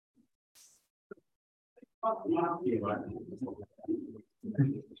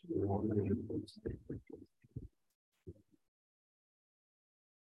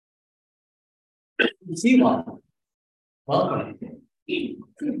Siwa, welcome.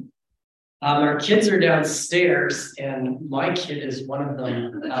 Our kids are downstairs, and my kid is one of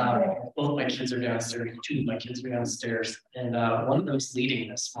them. Both my kids are downstairs. Two of my kids are downstairs, and one of them is leading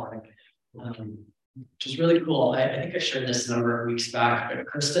this morning, which is really cool. I think I shared this a number of weeks back, but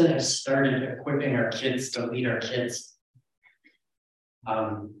Kristen has started equipping our kids to lead our kids.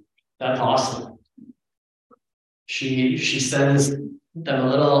 That's awesome. She sends them a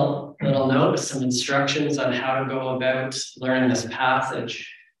little note with some instructions on how to go about learning this passage.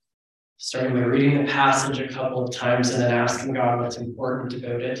 Starting by reading the passage a couple of times and then asking God what's important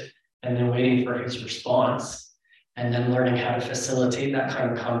about it, and then waiting for his response, and then learning how to facilitate that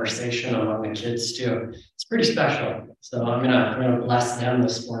kind of conversation among the kids too. It's pretty special. So I'm gonna bless them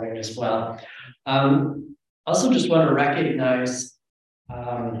this morning as well. Also just want to recognize,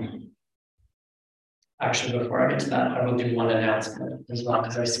 actually, before I get to that, I will do one announcement as well,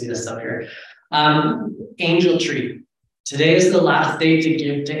 because I see this up here. Angel Tree. Today is the last day to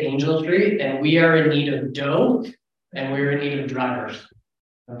give to Angel Tree, and we are in need of dough, and we're in need of drivers.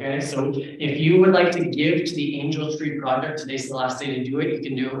 Okay, so if you would like to give to the Angel Tree project, today's the last day to do it. You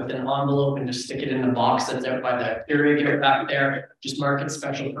can do it with an envelope and just stick it in the box that's out by the curator back there. Just mark it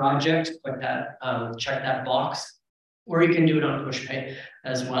special project, click that, check that box. Or you can do it on PushPay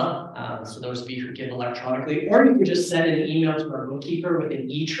as well. So those of you who give electronically, or you can just send an email to our bookkeeper with an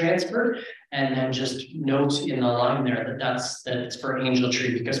e-transfer, and then just note in the line there that it's for Angel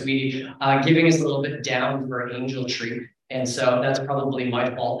Tree, because we giving is a little bit down for Angel Tree. And so that's probably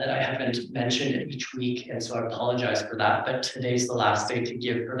my fault that I haven't mentioned it each week. And so I apologize for that. But today's the last day to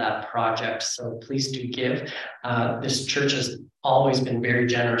give for that project. So please do give. This church has always been very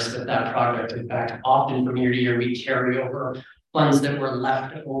generous with that project. In fact, often from year to year, we carry over funds that were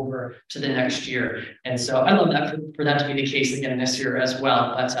left over to the next year. And so I love that for that to be the case again this year as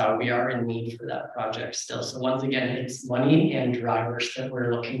well. That's how we are in need for that project still. So once again, it's money and drivers that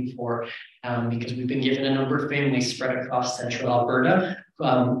we're looking for, because we've been given a number of families spread across central Alberta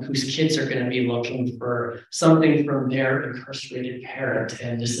whose kids are going to be looking for something from their incarcerated parent.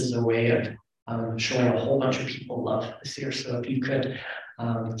 And this is a way of showing a whole bunch of people love this year. So if you could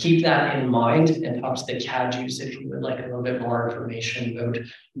keep that in mind and talk to the CADUs if you would like a little bit more information about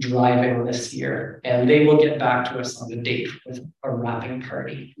driving this year. And they will get back to us on the date with a wrapping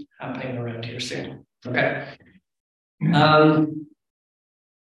party happening around here soon. Okay.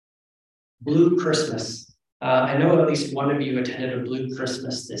 Blue Christmas. I know at least one of you attended a Blue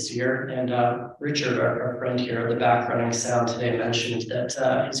Christmas this year, and Richard, our friend here, the backgrounding sound today, mentioned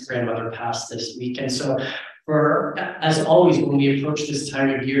that his grandmother passed this week. And so as always, when we approach this time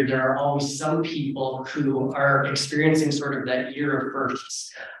of year, there are always some people who are experiencing sort of that year of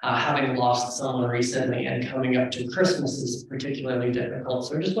firsts, having lost someone recently, and coming up to Christmas is particularly difficult.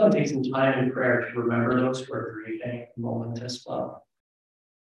 So I just want to take some time in prayer to remember those who are grieving at the moment as well.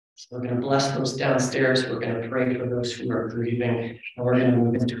 So we're going to bless those downstairs. We're going to pray for those who are grieving, and we're going to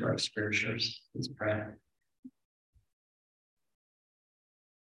move into our scriptures. Let's pray.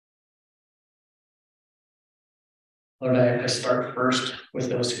 Lord, I start first with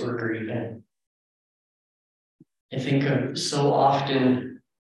those who are grieving. I think of so often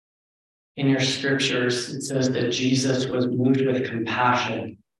in your scriptures, it says that Jesus was moved with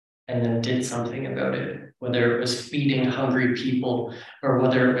compassion and then did something about it, whether it was feeding hungry people, or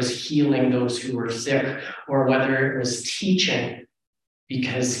whether it was healing those who were sick, or whether it was teaching,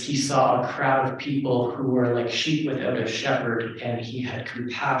 because he saw a crowd of people who were like sheep without a shepherd, and he had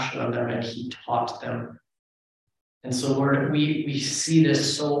compassion on them and he taught them. And so, Lord, we see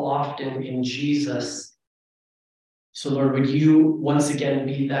this so often in Jesus. So, Lord, would you once again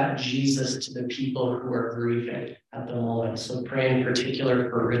be that Jesus to the people who are grieving at the moment? So pray in particular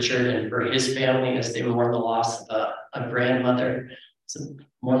for Richard and for his family as they mourn the loss of a grandmother, so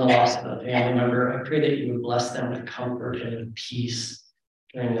mourn the loss of a family member. I pray that you would bless them with comfort and peace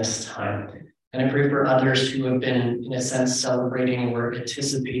during this time. And I pray for others who have been, in a sense, celebrating or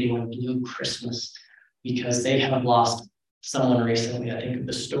anticipating a Blue Christmas, because they have lost someone recently. I think of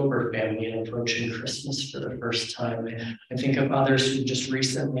the Stover family and approaching Christmas for the first time. I think of others who've just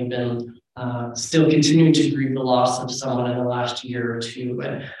recently been still continuing to grieve the loss of someone in the last year or two,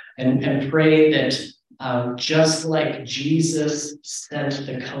 and pray that just like Jesus sent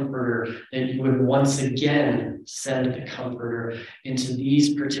the Comforter, that you would once again send the Comforter into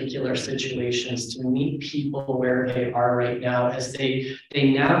these particular situations to meet people where they are right now as they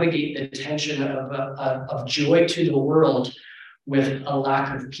navigate the tension of joy to the world with a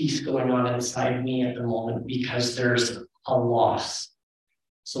lack of peace going on inside me at the moment because there's a loss.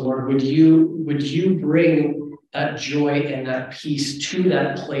 So Lord, would you bring that joy and that peace to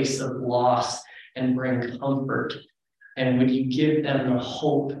that place of loss and bring comfort? And would you give them the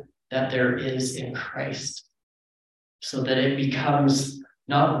hope that there is in Christ, so that it becomes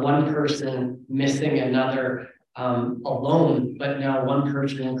not one person missing another alone, but now one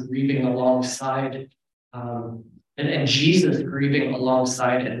person grieving alongside, and Jesus grieving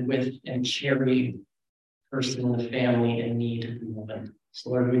alongside and with and carrying person in the family in need at the moment. So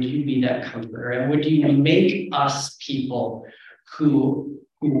Lord, would you be that comforter, and would you make us people who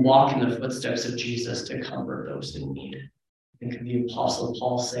walk in the footsteps of Jesus to comfort those in need? Think of the Apostle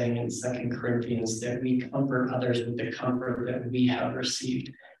Paul saying in 2 Corinthians that we comfort others with the comfort that we have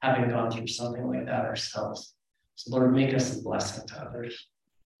received, having gone through something like that ourselves. So Lord, make us a blessing to others.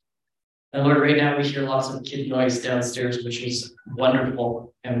 And Lord, right now we hear lots of kid noise downstairs, which is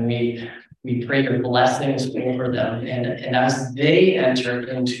wonderful. And we pray your blessings over them. And as they enter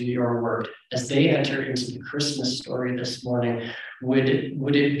into your word, as they enter into the Christmas story this morning, would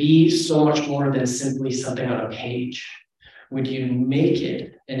it be so much more than simply something on a page? Would you make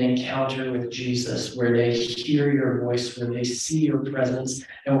it an encounter with Jesus where they hear your voice, where they see your presence,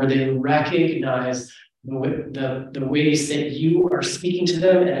 and where they recognize the ways that you are speaking to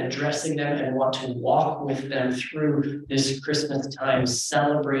them and addressing them and want to walk with them through this Christmas time,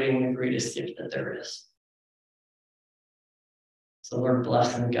 celebrating the greatest gift that there is. So Lord,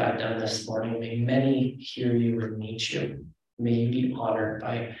 bless and guide them this morning. May many hear you and meet you. May you be honored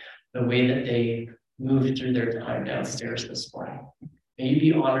by the way that they move through their time downstairs this morning. May you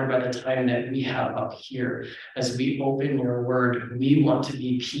be honored by the time that we have up here. As we open your word, we want to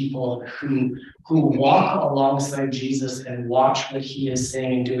be people who walk alongside Jesus and watch what he is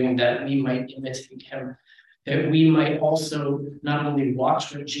saying and doing, that we might imitate him. That we might also not only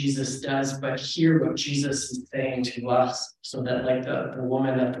watch what Jesus does, but hear what Jesus is saying to us, so that like the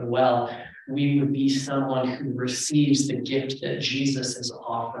woman at the well, we would be someone who receives the gift that Jesus is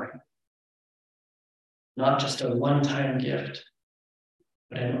offering. Not just a one-time gift,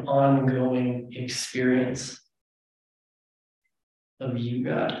 but an ongoing experience of you,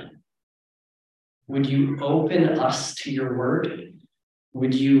 God. Would you open us to your word?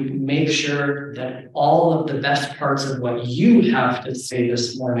 Would you make sure that all of the best parts of what you have to say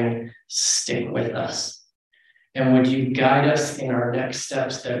this morning stick with us? And would you guide us in our next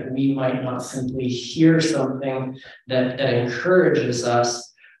steps, that we might not simply hear something that encourages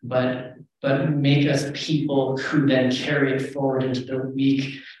us, but make us people who then carry it forward into the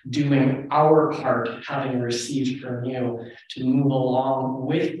week, doing our part, having received from you, to move along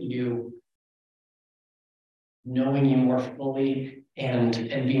with you, knowing you more fully and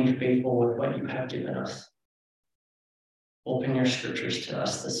being faithful with what you have given us. Open your scriptures to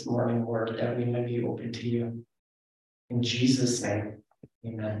us this morning, Lord, that we may be open to you. In Jesus' name,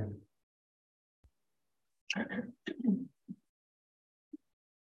 amen.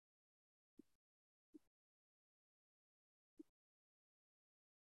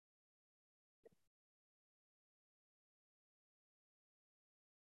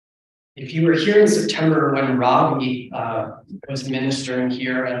 If you were here in September when Robbie was ministering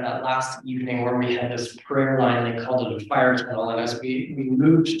here at that last evening, where we had this prayer line, they called it a fire tunnel, and as we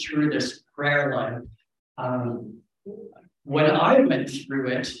moved through this prayer line, when I went through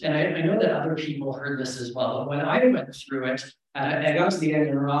it, and I know that other people heard this as well, but when I went through it, I got to the end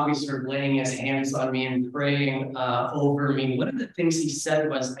and Robbie started laying his hands on me and praying over me. One of the things he said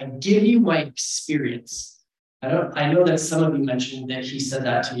was, "I give you my experience." I know that some of you mentioned that he said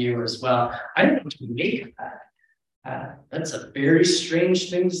that to you as well. I don't know what to make of that. That's a very strange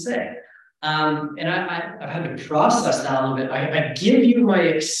thing to say. And I've had to process that a little bit. I give you my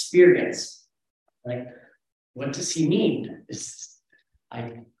experience. Like, what does he mean?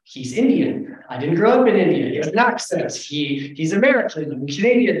 He's Indian. I didn't grow up in India. He has an accent. He's American. I'm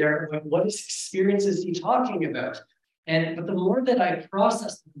Canadian. What experience is he talking about? But the more that I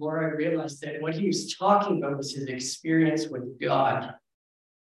processed, the more I realized that what he was talking about was his experience with God.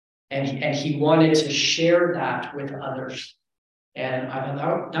 And he wanted to share that with others. And I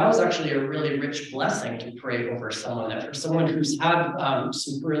thought that was actually a really rich blessing to pray over someone, that for someone who's had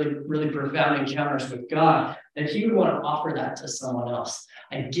some really, really profound encounters with God, that he would want to offer that to someone else.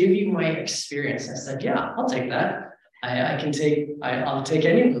 I give you my experience. I said, yeah, I'll take that. I'll take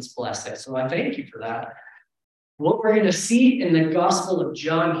anyone's blessing. So I thank you for that. What we're going to see in the Gospel of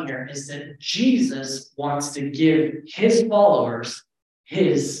John here is that Jesus wants to give his followers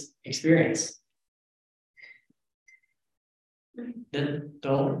his experience.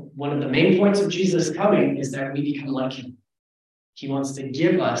 One of the main points of Jesus coming is that we become like him. He wants to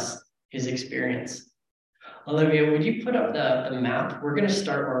give us his experience. Olivia, would you put up the map? We're going to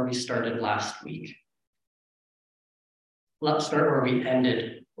start where we started last week. Let's start where we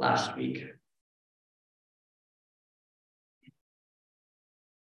ended last week.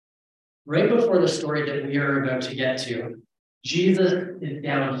 Right before the story that we are about to get to, Jesus is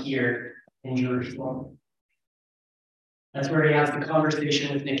down here in Jerusalem. That's where he has the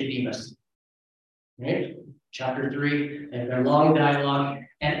conversation with Nicodemus. Right? Chapter 3, and their long dialogue.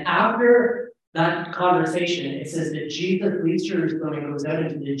 And after that conversation, it says that Jesus leaves Jerusalem and goes out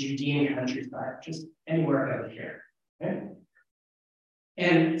into the Judean countryside, just anywhere out here. Okay?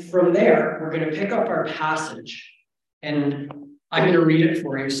 And from there, we're going to pick up our passage, and I'm going to read it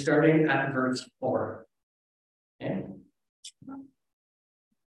for you, starting at verse 4. Okay?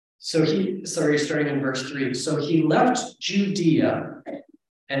 Starting in verse 3. So he left Judea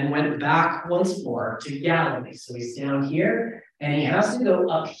and went back once more to Galilee. So he's down here, and he has to go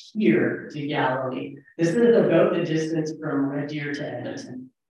up here to Galilee. This is about the distance from Red Deer to Edmonton,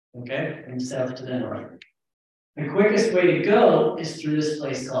 okay, from south to the north. The quickest way to go is through this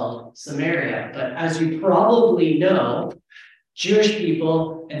place called Samaria. But as you probably know, Jewish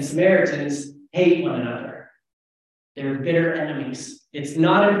people and Samaritans hate one another. They're bitter enemies. It's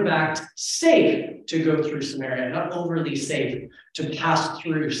not, in fact, safe to go through Samaria, not overly safe to pass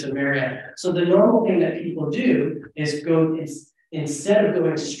through Samaria. So the normal thing that people do is instead of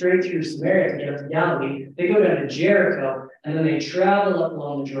going straight through Samaria to get up to Galilee, they go down to Jericho, and then they travel up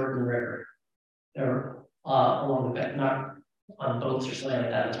along the Jordan River. Or along the, not on boats or something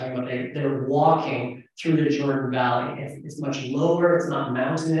like that. I'm talking about they're walking through the Jordan Valley. It's much lower, it's not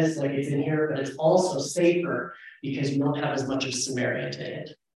mountainous like it's in here, but it's also safer because you don't have as much of Samaria to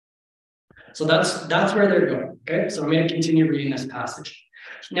hit. So that's where they're going, okay? So I'm going to continue reading this passage.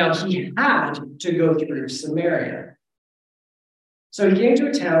 Now, he had to go through Samaria. So he came to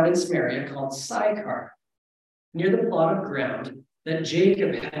a town in Samaria called Sychar, near the plot of ground that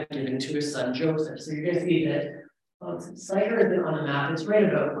Jacob had given to his son Joseph. So you're going to see that Sychar isn't on the map. It's right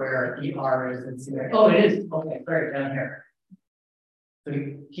about where the R is in Samaria. Oh, it is. Okay, right down here. So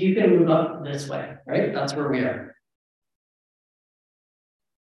he's going to move up this way, right? That's where we are.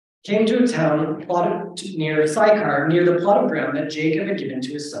 Came to a town plotted near Sychar, near the plot of ground that Jacob had given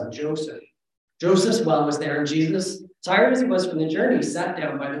to his son Joseph. Joseph's well was there, and Jesus, tired as he was from the journey, sat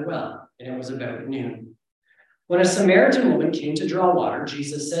down by the well, and it was about noon. When a Samaritan woman came to draw water,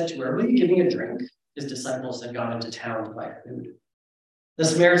 Jesus said to her, "Will you give me a drink?" His disciples had gone into town to buy food. The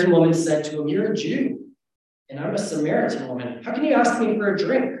Samaritan woman said to him, "You're a Jew, and I'm a Samaritan woman. How can you ask me for a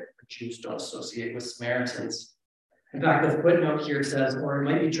drink?" Jews don't associate with Samaritans. In fact, the footnote here says, or it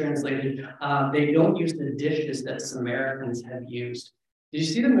might be translated, they don't use the dishes that Samaritans have used. Did you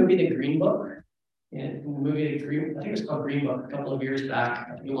see the movie The Green Book? In the movie The Green, I think it was called Green Book a couple of years back.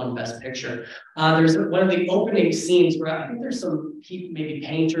 I think it won Best Picture. There's one of the opening scenes where I think there's some maybe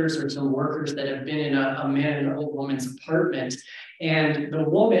painters or some workers that have been in a man and old woman's apartment, and the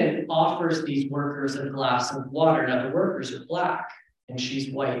woman offers these workers a glass of water. Now the workers are black and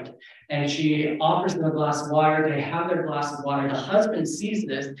she's white, and she offers them a glass of water. They have their glass of water. The husband sees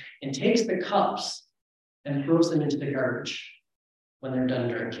this and takes the cups and throws them into the garbage when they're done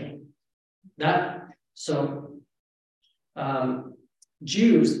drinking.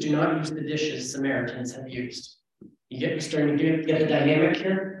 Jews do not use the dishes Samaritans have used. You're starting to get the dynamic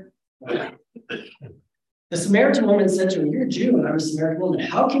here? The Samaritan woman said to him, "You're a Jew and I'm a Samaritan woman.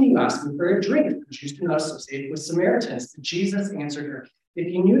 How can you ask me for a drink? Jews do not associate with Samaritans." Jesus answered her,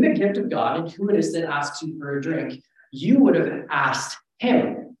 "If you knew the gift of God and who it is that asks you for a drink, you would have asked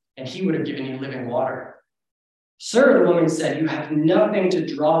him and he would have given you living water." "Sir," the woman said, "you have nothing to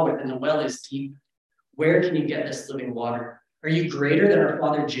draw with and the well is deep. Where can you get this living water? Are you greater than our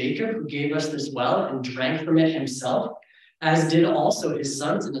father Jacob, who gave us this well and drank from it himself, as did also his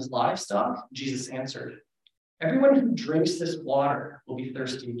sons and his livestock?" Jesus answered, "Everyone who drinks this water will be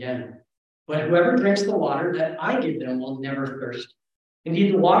thirsty again. But whoever drinks the water that I give them will never thirst.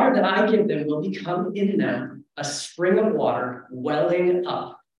 Indeed, the water that I give them will become in them a spring of water welling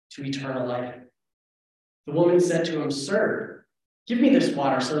up to eternal life." The woman said to him, "Sir, give me this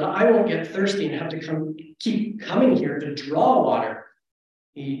water so that I won't get thirsty and have to keep coming here to draw water."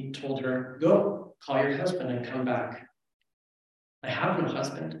 He told her, "Go, call your husband and come back." "I have no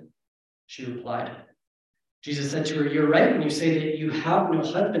husband," she replied. Jesus said to her, "You're right when you say that you have no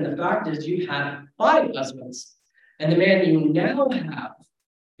husband. The fact is you've had 5 husbands, and the man you now have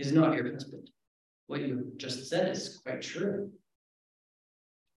is not your husband. What you just said is quite true."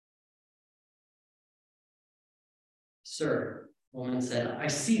 "Sir," the woman said, "I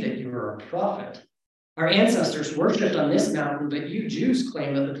see that you are a prophet. Our ancestors worshipped on this mountain, but you Jews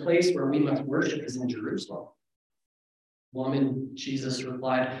claim that the place where we must worship is in Jerusalem. Woman, Jesus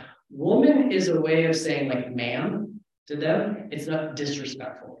replied, woman is a way of saying like ma'am to them. It's not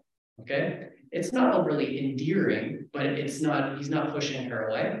disrespectful, okay? It's not really endearing, but he's not pushing her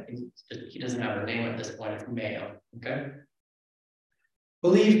away. He doesn't have her name at this point, it's ma'am, okay?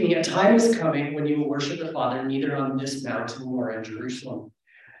 Believe me, a time is coming when you will worship the Father neither on this mountain nor in Jerusalem.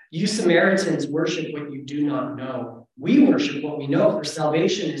 You Samaritans worship what you do not know. We worship what we know, for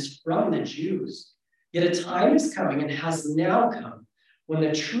salvation is from the Jews. Yet a time is coming and has now come when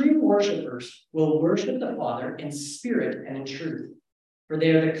the true worshipers will worship the Father in spirit and in truth. For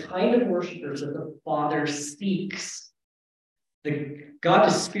they are the kind of worshipers that the Father seeks. God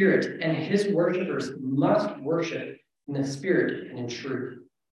is spirit, and his worshipers must worship in the spirit and in truth.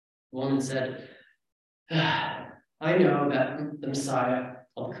 The woman said, I know that the Messiah,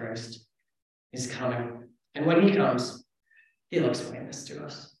 called Christ, is coming. And when he comes, he'll explain this to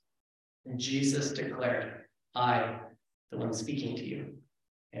us. And Jesus declared, I, the one speaking to you,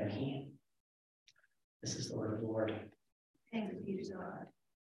 am he. This is the word of the Lord. Thanks be to God.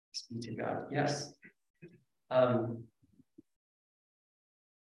 Thanks be to God. Yes. I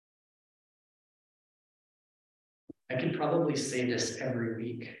could probably say this every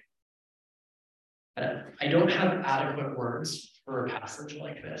week. I don't have adequate words for a passage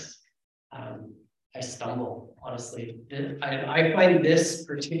like this. I stumble, honestly. I find this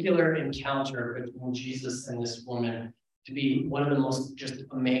particular encounter between Jesus and this woman to be one of the most just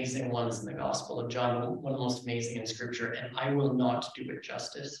amazing ones in the Gospel of John, one of the most amazing in Scripture, and I will not do it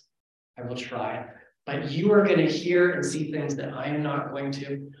justice. I will try. But you are going to hear and see things that I'm not going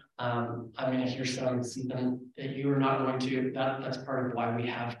to. I'm going to hear some and see them that you are not going to. That's part of why we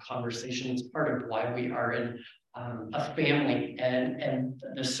have conversations, part of why we are in a family. And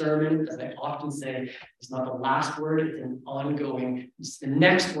the sermon, as I often say, is not the last word, it's the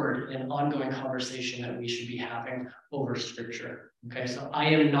next word in an ongoing conversation that we should be having over Scripture. Okay, so I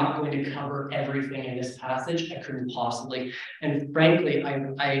am not going to cover everything in this passage. I couldn't possibly. And frankly,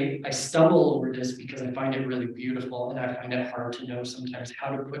 I stumble over this because I find it really beautiful, and I find it hard to know sometimes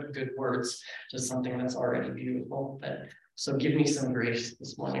how to put good words to something that's already beautiful. So give me some grace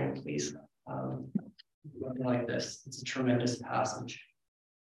this morning, please. Something like this. It's a tremendous passage.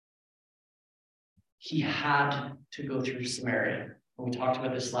 He had to go through Samaria. We talked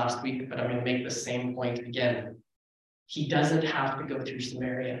about this last week, but I'm going to make the same point again. He doesn't have to go through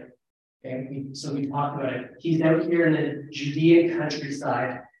Samaria. Okay, so we talked about it. He's out here in the Judean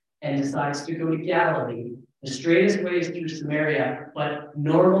countryside and decides to go to Galilee. The straightest way is through Samaria, but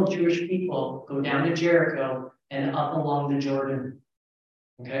normal Jewish people go down to Jericho and up along the Jordan.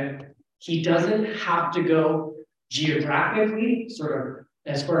 Okay? He doesn't have to go geographically, sort of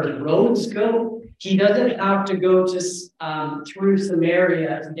as far as roads go. He doesn't have to go to through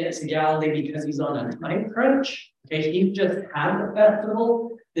Samaria to get to Galilee because he's on a time crunch. Okay, he just had the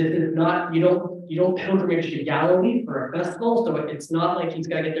festival. This is not, you don't pilgrimage to Galilee for a festival, so it's not like he's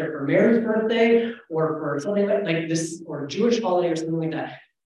got to get there for Mary's birthday or for something like this, or a Jewish holiday or something like that.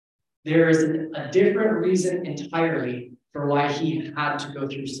 There is a different reason entirely for why he had to go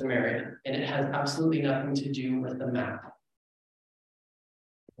through Samaria, and it has absolutely nothing to do with the map.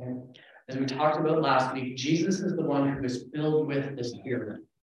 Okay? As we talked about last week, Jesus is the one who is filled with the Spirit.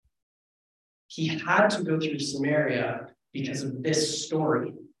 He had to go through Samaria because of this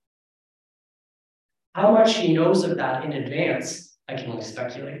story. How much he knows of that in advance, I can only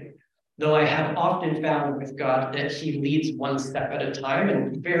speculate. Though I have often found with God that he leads one step at a time,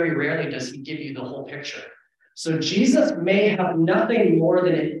 and very rarely does he give you the whole picture. So Jesus may have nothing more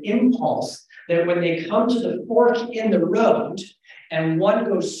than an impulse that when they come to the fork in the road, and one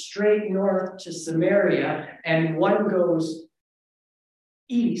goes straight north to Samaria, and one goes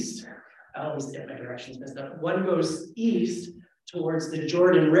east. I always get my directions messed up. One goes east towards the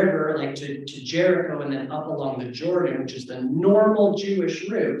Jordan River, like to Jericho, and then up along the Jordan, which is the normal Jewish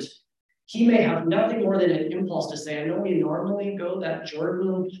route. He may have nothing more than an impulse to say, I know we normally go that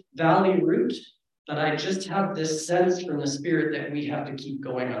Jordan Valley route, but I just have this sense from the Spirit that we have to keep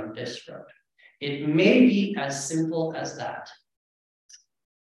going on this road. It may be as simple as that.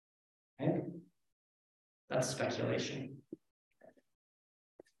 Okay? That's speculation.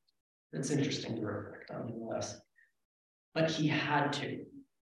 It's interesting to reflect on nonetheless. But he had to.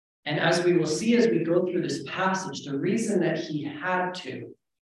 And as we will see as we go through this passage, the reason that he had to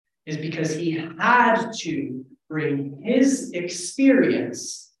is because he had to bring his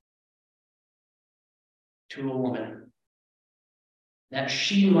experience to a woman, that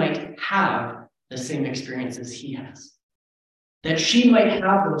she might have the same experience as he has, that she might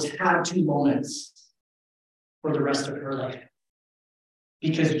have those had to moments for the rest of her life.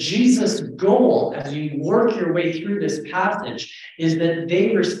 Because Jesus' goal, as you work your way through this passage, is that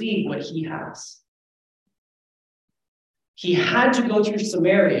they receive what he has. He had to go through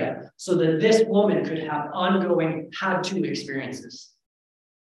Samaria so that this woman could have ongoing had-to experiences.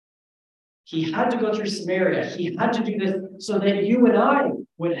 He had to go through Samaria. He had to do this so that you and I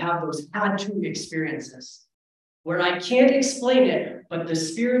would have those had-to experiences where I can't explain it, but the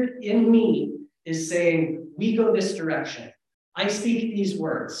Spirit in me is saying, we go this direction. I speak these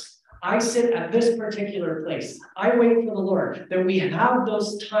words. I sit at this particular place. I wait for the Lord. That we have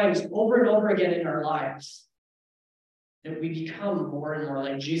those times over and over again in our lives. That we become more and more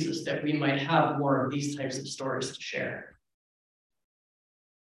like Jesus, that we might have more of these types of stories to share.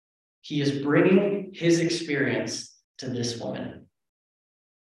 He is bringing his experience to this woman.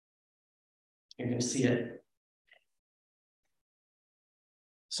 You're going to see it.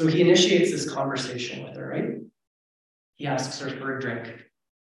 So he initiates this conversation with her, right? He asks her for a drink.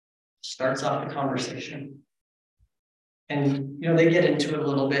 Starts off the conversation. And, they get into it a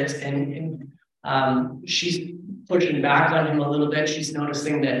little bit, and she's pushing back on him a little bit. She's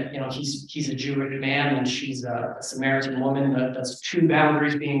noticing that, he's a Jewish man and she's a Samaritan woman. That's two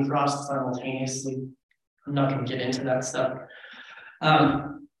boundaries being crossed simultaneously. I'm not going to get into that stuff.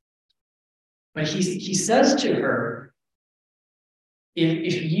 But he says to her,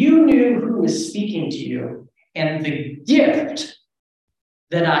 if you knew who was speaking to you and the gift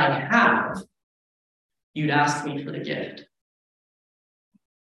that I have, you'd ask me for the gift.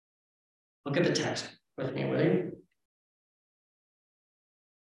 Look at the text with me, will you?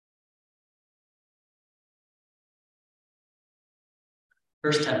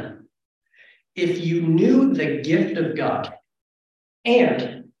 Verse 10. If you knew the gift of God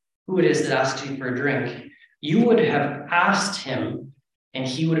and who it is that asks you for a drink, you would have asked him and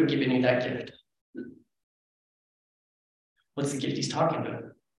he would have given you that gift. What's the gift he's talking about?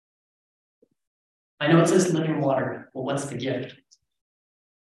 I know it says living water. Well, what's the gift?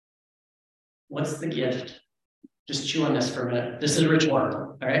 What's the gift? Just chew on this for a minute. This is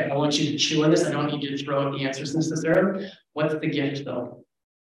rhetorical, all right? I want you to chew on this. I don't need you to throw out the answers necessarily. What's the gift, though?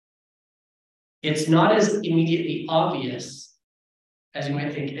 It's not as immediately obvious as you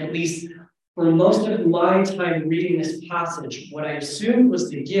might think. At least for most of my time reading this passage, what I assumed was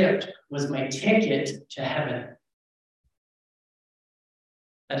the gift was my ticket to heaven.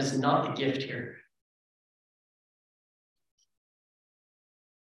 That is not the gift here.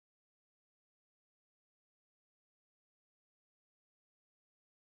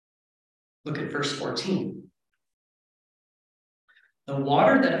 Look at verse 14. The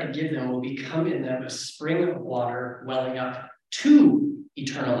water that I give them will become in them a spring of water welling up to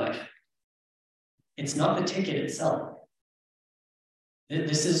eternal life. It's not the ticket itself.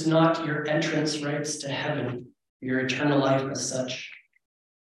 This is not your entrance rights to heaven, your eternal life as such.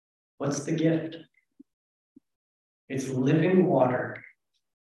 What's the gift? It's living water.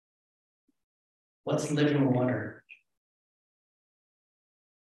 What's living water?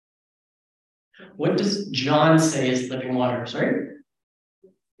 What does John say is living water? Sorry?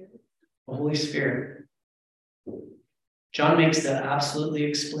 The Holy Spirit. John makes that absolutely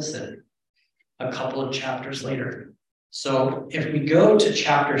explicit a couple of chapters later. So if we go to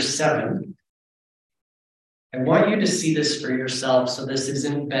chapter 7, I want you to see this for yourself. So this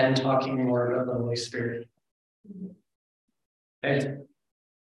isn't Ben talking more about the Holy Spirit. Okay.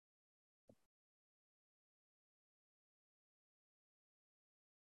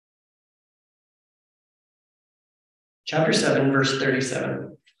 Chapter 7, verse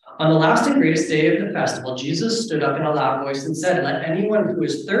 37. On the last and greatest day of the festival, Jesus stood up in a loud voice and said, "Let anyone who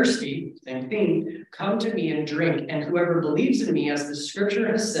is thirsty," same thing, "come to me and drink, and whoever believes in me, as the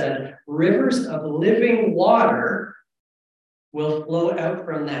scripture has said, rivers of living water will flow out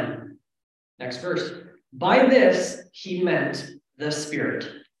from them." Next verse. By this, he meant the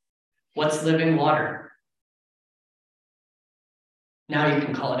Spirit. What's living water? Now you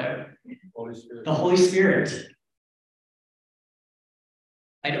can call it out. Holy Spirit. The Holy Spirit.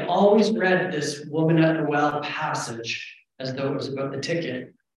 I'd always read this woman at the well passage as though it was about the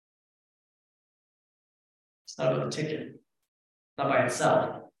ticket. It's not about the ticket, not by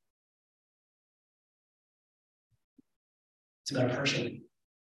itself. It's about a person.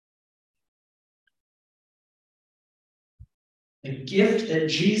 The gift that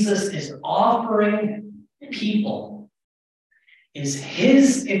Jesus is offering people is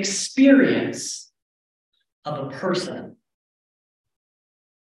his experience of a person.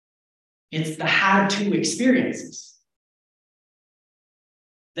 It's the had-to experiences.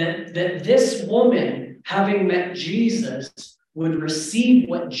 That this woman, having met Jesus, would receive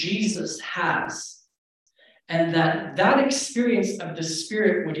what Jesus has. and that experience of the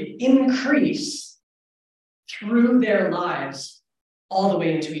Spirit would increase through their lives all the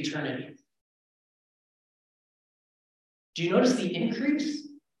way into eternity. Do you notice the increase?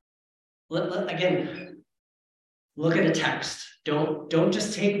 Again, look at a text. Don't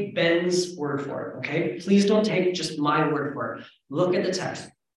just take Ben's word for it, okay? Please don't take just my word for it. Look at the text.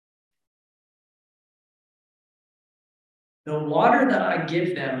 The water that I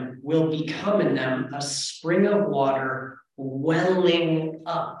give them will become in them a spring of water welling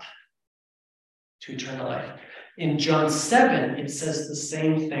up to eternal life. In John 7, it says the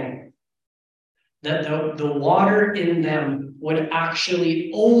same thing. That the water in them would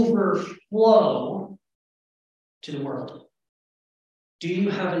actually overflow to the world. Do you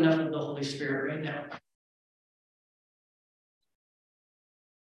have enough of the Holy Spirit right now?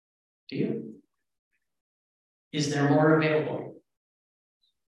 Do you? Is there more available?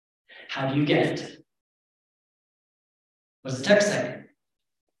 How do you get it? What's the text say?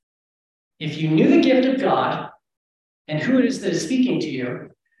 If you knew the gift of God and who it is that is speaking to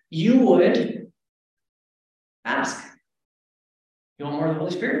you, you would ask. You want more of the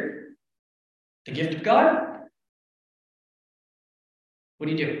Holy Spirit? The gift of God? What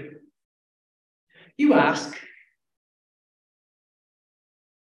do? You ask.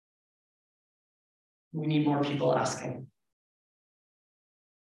 We need more people asking.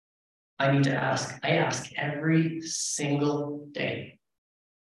 I need to ask. I ask every single day.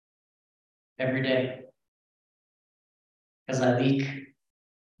 Every day. As I leak.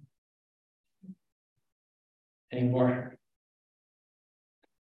 Anymore.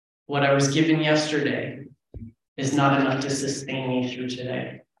 What I was given yesterday is not enough to sustain me through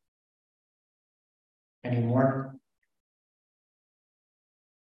today. Anymore.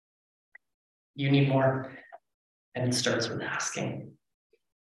 You need more. And it starts with asking.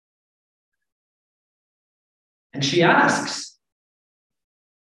 And she asks.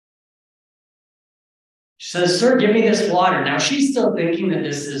 She says, "Sir, give me this water." Now she's still thinking that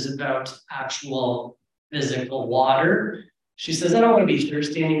this is about actual physical water. She says, "I don't want to be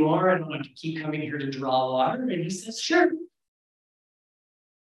thirsty anymore. I don't want to keep coming here to draw water." And he says, "Sure."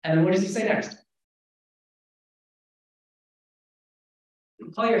 And then what does he say next?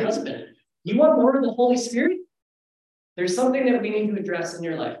 Call your husband. You want more of the Holy Spirit? There's something that we need to address in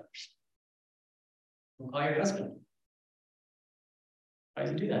your life. Call your husband. Why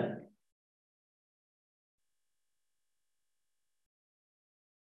does he do that?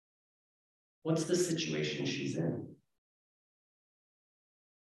 What's the situation she's in?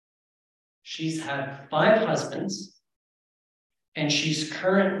 She's had 5 husbands, and she's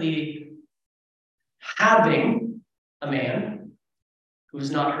currently having a man who's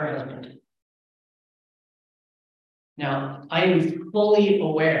not her husband. Now, I am fully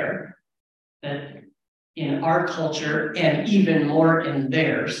aware that in our culture, and even more in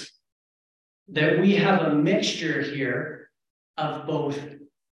theirs, that we have a mixture here of both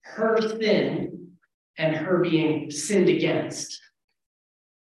her sin and her being sinned against.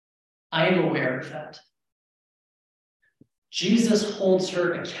 I am aware of that. Jesus holds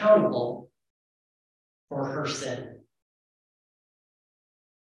her accountable for her sin.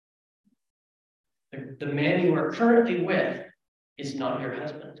 The man you are currently with is not your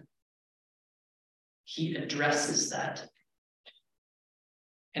husband. He addresses that.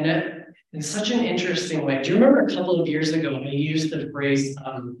 And in such an interesting way. Do you remember a couple of years ago, I used the phrase,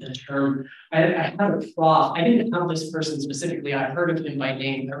 the term, I had a prof. I didn't have this person specifically. I heard of him by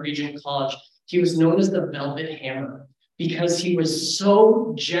name at Regent College. He was known as the Velvet Hammer because he was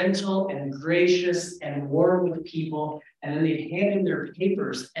so gentle and gracious and warm with people. And then they'd hand in their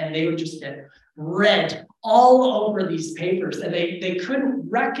papers and they would just get red all over these papers. And they couldn't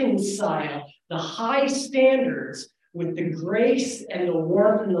reconcile the high standards with the grace and the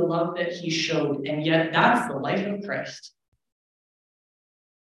warmth and the love that he showed. And yet that's the life of Christ.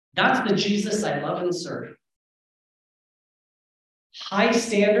 That's the Jesus I love and serve. High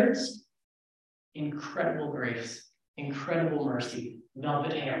standards, incredible grace, incredible mercy,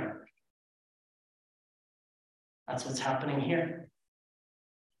 velvet hammer. That's what's happening here.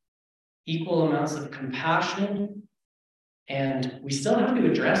 Equal amounts of compassion, and we still have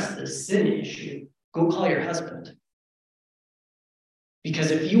to address the sin issue. Go call your husband.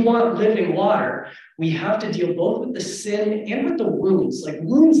 Because if you want living water, we have to deal both with the sin and with the wounds. Like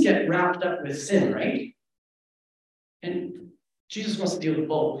wounds get wrapped up with sin, right? And Jesus wants to deal with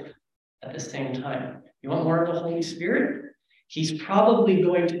both at the same time. You want more of the Holy Spirit? He's probably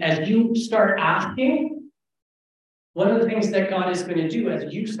going to, as you start asking, one of the things that God is going to do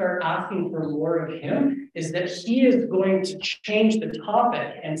as you start asking for more of him is that he is going to change the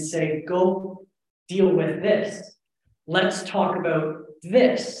topic and say, go deal with this. Let's talk about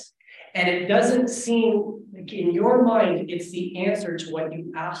this. And it doesn't seem like in your mind, it's the answer to what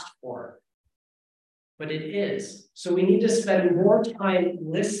you asked for. But it is. So we need to spend more time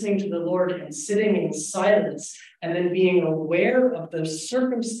listening to the Lord and sitting in silence and then being aware of the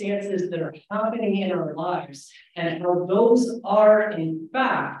circumstances that are happening in our lives and how those are, in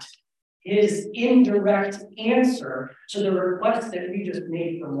fact, his indirect answer to the request that we just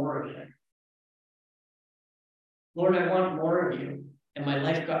made for more of him. Lord, I want more of you, and my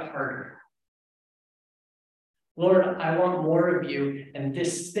life got harder. Lord, I want more of you, and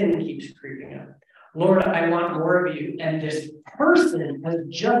this sin keeps creeping up. Lord, I want more of you, and this person has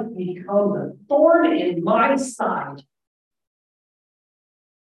just become the thorn in my side.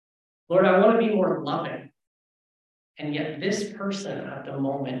 Lord, I want to be more loving. And yet this person at the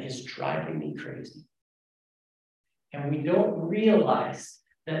moment is driving me crazy. And we don't realize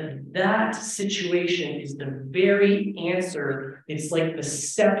that that situation is the very answer. It's like the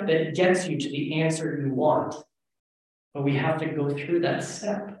step that gets you to the answer you want. But we have to go through that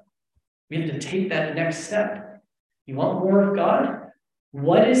step. We have to take that next step. You want more of God?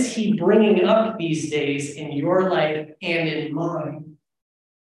 What is he bringing up these days in your life and in mine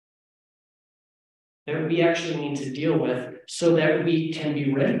that we actually need to deal with so that we can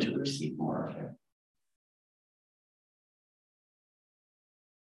be ready to receive more of him?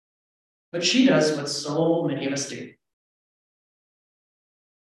 But she does what so many of us do.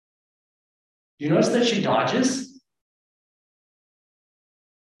 You notice that she dodges?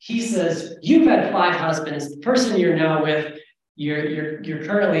 He says, you've had 5 husbands. The person you're now with, you're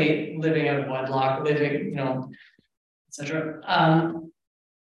currently living out of wedlock, living, etc.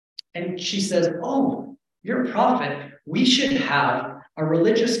 And she says, oh, you're a prophet. We should have a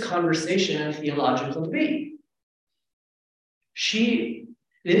religious conversation and a theological debate.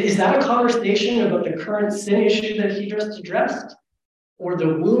 Is that a conversation about the current sin issue that he just addressed? Or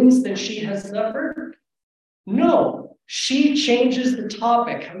the wounds that she has suffered? No, she changes the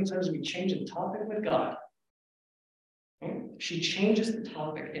topic. How many times do we change the topic with God? She changes the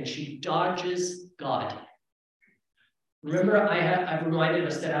topic and she dodges God. Remember, I've reminded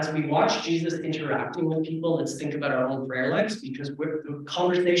us that as we watch Jesus interacting with people, let's think about our own prayer lives, because the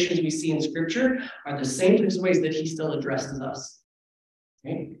conversations we see in Scripture are the same types of ways that he still addresses us.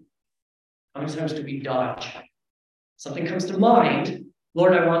 Okay? How many times do we dodge? Something comes to mind,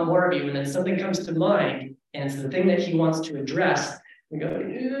 Lord, I want more of you, and then something comes to mind, and it's the thing that he wants to address. We go,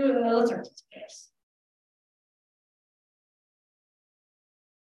 let's start this case.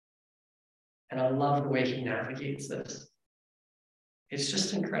 And I love the way he navigates this. It's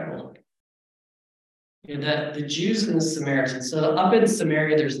just incredible. The Jews and the Samaritans. So up in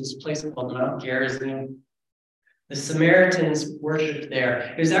Samaria, there's this place called Mount Gerizim. The Samaritans worshipped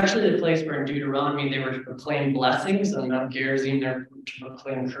there. It was actually the place where in Deuteronomy they were to proclaim blessings on Mount Gerizim. They were to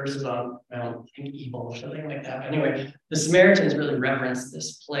proclaim curses on Mount Ebal or something like that. Anyway, the Samaritans really reverenced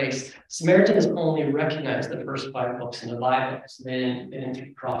this place. Samaritans only recognized the first 5 books in the Bible. So they didn't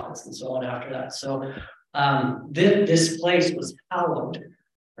take prophets and so on after that. So this place was hallowed,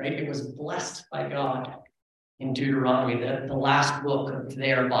 right? It was blessed by God in Deuteronomy, the last book of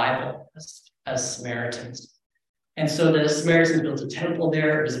their Bible as Samaritans. And so the Samaritans built a temple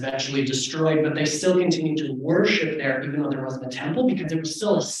there. It was eventually destroyed, but they still continued to worship there, even though there wasn't a temple, because it was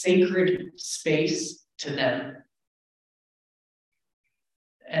still a sacred space to them.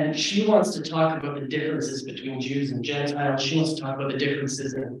 And she wants to talk about the differences between Jews and Gentiles. She wants to talk about the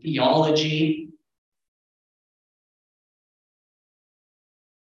differences in theology.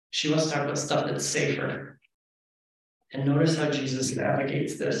 She wants to talk about stuff that's safer. And notice how Jesus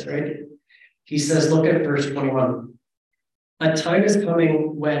navigates this, right? He says, look at verse 21. A time is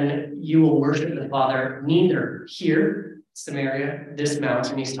coming when you will worship the Father neither here, Samaria, this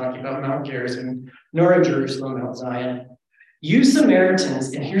mountain, he's talking about Mount Gerizim, nor in Jerusalem, Mount Zion. You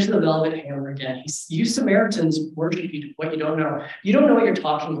Samaritans, and here's the velvet hammer again. You Samaritans worship what you don't know. You don't know what you're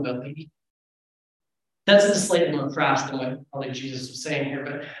talking about, baby. That's the slightly more crass than what probably Jesus was saying here,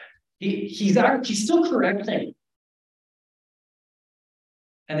 but he's still correcting.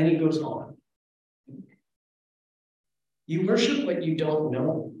 And then he goes on. You worship what you don't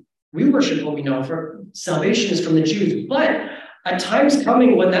know. We worship what we know, for salvation is from the Jews. But a time's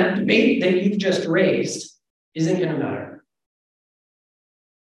coming when that debate that you've just raised isn't going to matter.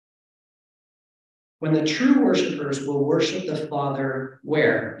 When the true worshipers will worship the Father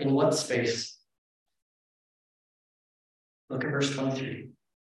where? In what space? Look at verse 23.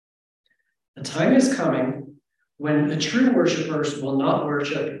 The time is coming when the true worshipers will not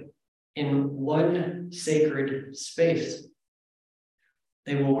worship in one sacred space.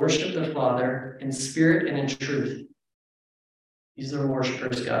 They will worship the Father in spirit and in truth. These are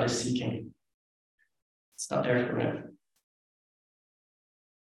worshipers God is seeking. It's not there for me.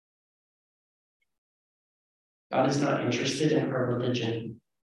 God is not interested in our religion.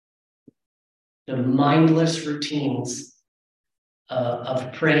 The mindless routines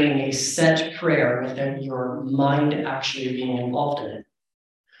of praying a set prayer without your mind actually being involved in it.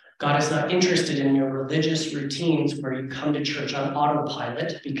 God is not interested in your religious routines where you come to church on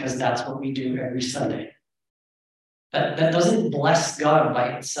autopilot because that's what we do every Sunday. That doesn't bless God by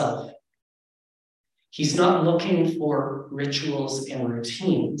itself. He's not looking for rituals and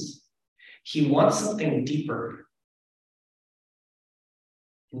routines. He wants something deeper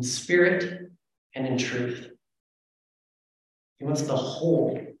in spirit and in truth. He wants the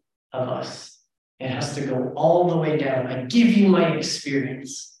whole of us. It has to go all the way down. I give you my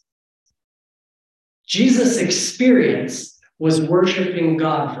experience. Jesus' experience was worshiping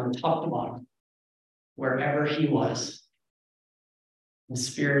God from top to bottom, wherever he was, in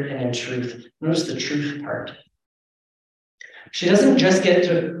spirit and in truth. Notice the truth part. She doesn't just get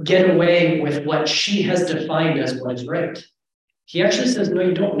to get away with what she has defined as what is right. He actually says, no,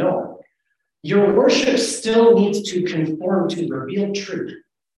 you don't know. Your worship still needs to conform to revealed truth.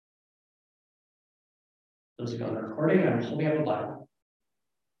 Those of you on the recording, I'm holding up a Bible.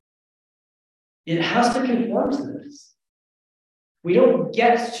 It has to conform to this. We don't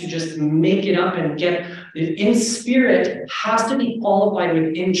get to just make it up and get it in spirit. Has to be qualified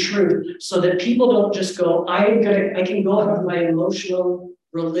with in truth so that people don't just go, I can go have my emotional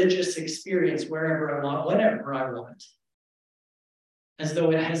religious experience wherever I want, whenever I want. As though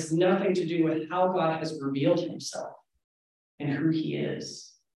it has nothing to do with how God has revealed himself and who he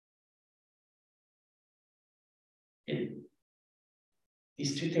is.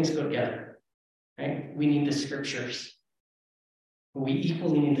 These two things go together, right? We need the scriptures. We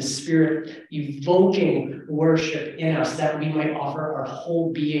equally need the Spirit evoking worship in us that we might offer our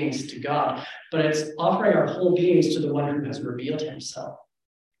whole beings to God. But it's offering our whole beings to the one who has revealed himself.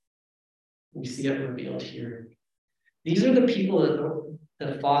 We see it revealed here. These are the people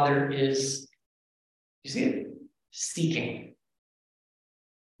that the Father is, you see it, seeking.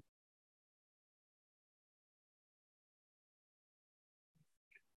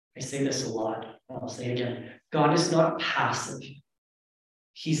 I say this a lot. I'll say it again. God is not passive.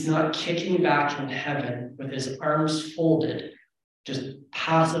 He's not kicking back in heaven with his arms folded, just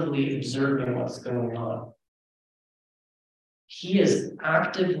passively observing what's going on. He is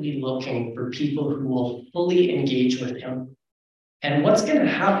actively looking for people who will fully engage with him. And what's going to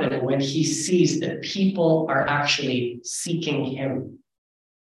happen when he sees that people are actually seeking him?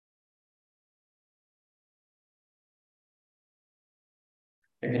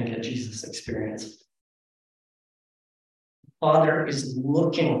 They're going to get Jesus' experience. Father is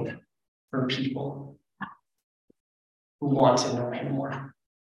looking for people who want to know him more.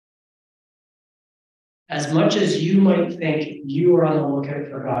 As much as you might think you are on the lookout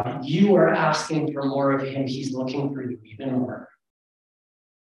for God, you are asking for more of him, he's looking for you even more.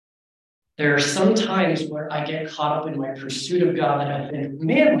 There are some times where I get caught up in my pursuit of God that I think,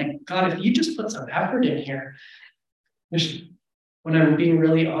 man, like God, if you just put some effort in here, when I'm being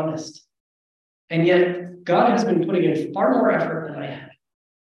really honest. And yet, God has been putting in far more effort than I have.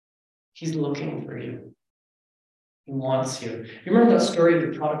 He's looking for you. He wants you. You remember that story of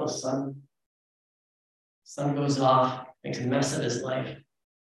the prodigal son? Son goes off, makes a mess of his life.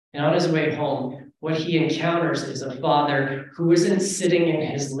 And on his way home, what he encounters is a father who isn't sitting in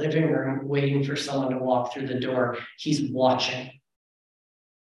his living room waiting for someone to walk through the door. He's watching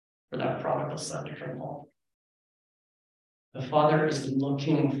for that prodigal son to come home. The Father is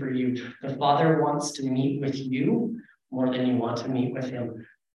looking for you. The Father wants to meet with you more than you want to meet with him.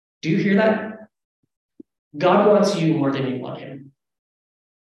 Do you hear that? God wants you more than you want him.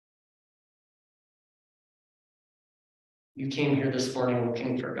 You came here this morning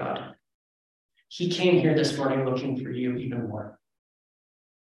looking for God. He came here this morning looking for you even more.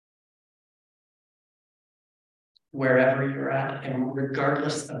 Wherever you're at, and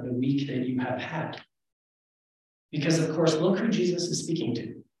regardless of the week that you have had. Because, of course, look who Jesus is speaking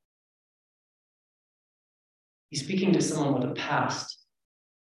to. He's speaking to someone with a past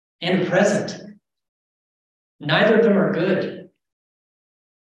and a present. Neither of them are good.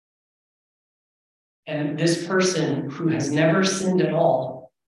 And this person who has never sinned at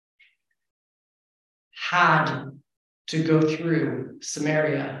all had to go through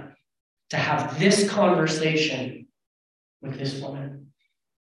Samaria to have this conversation with this woman.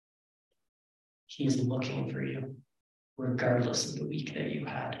 He is looking for you, regardless of the week that you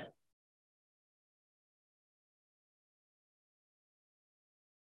had.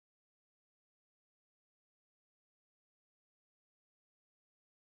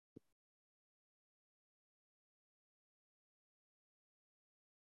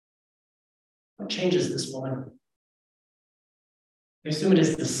 What changes this woman? I assume it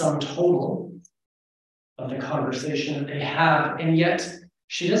is the sum total of the conversation that they have, and yet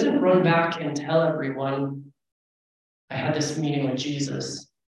she doesn't run back and tell everyone, I had this meeting with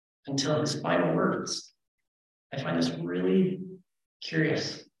Jesus, until his final words. I find this really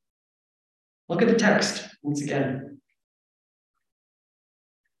curious. Look at the text once again.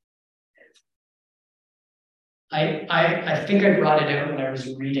 I think I brought it out when I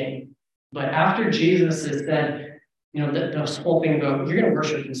was reading, but after Jesus has said, this whole thing about you're going to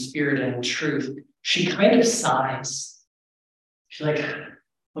worship in spirit and in truth, she kind of sighs. She's like,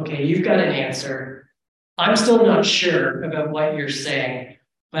 okay, you've got an answer. I'm still not sure about what you're saying,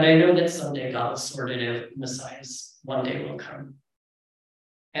 but I know that someday God will sort it out. Messiah's one day will come.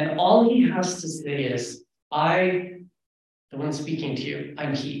 And all he has to say is, the one speaking to you,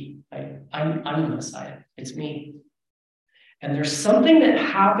 I'm he. I'm the Messiah. It's me. And there's something that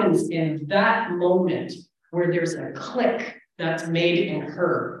happens in that moment where there's a click that's made in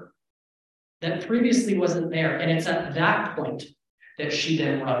her that previously wasn't there. And it's at that point that she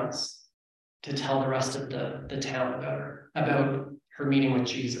then runs to tell the rest of the town about her meeting with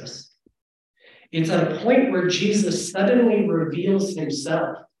Jesus. It's at a point where Jesus suddenly reveals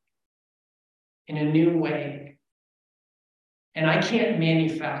himself in a new way. And I can't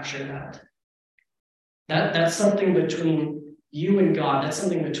manufacture that. That's something between you and God. That's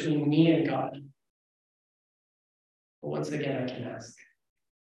something between me and God. But once again, I can ask.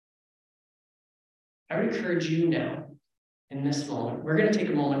 I would encourage you now, in this moment, we're going to take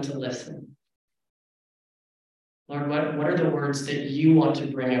a moment to listen. Lord, what are the words that you want to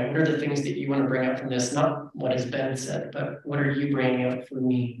bring out? What are the things that you want to bring out from this? Not what has been said, but what are you bringing out for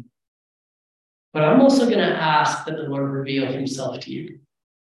me? But I'm also going to ask that the Lord reveal himself to you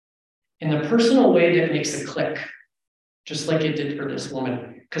in the personal way that makes a click, just like it did for this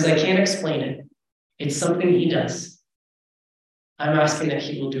woman, because I can't explain it. It's something he does. I'm asking that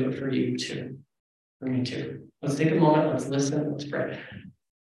he will do it for you too, for me too. Let's take a moment, let's listen, let's pray.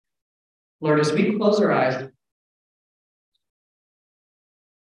 Lord, as we close our eyes,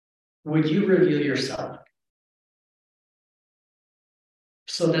 would you reveal yourself?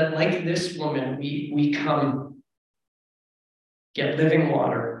 So that like this woman, we come, get living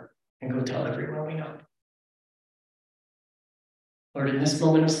water, and go tell everyone we know. Lord, in this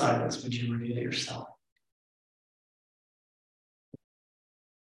moment of silence, would you reveal yourself?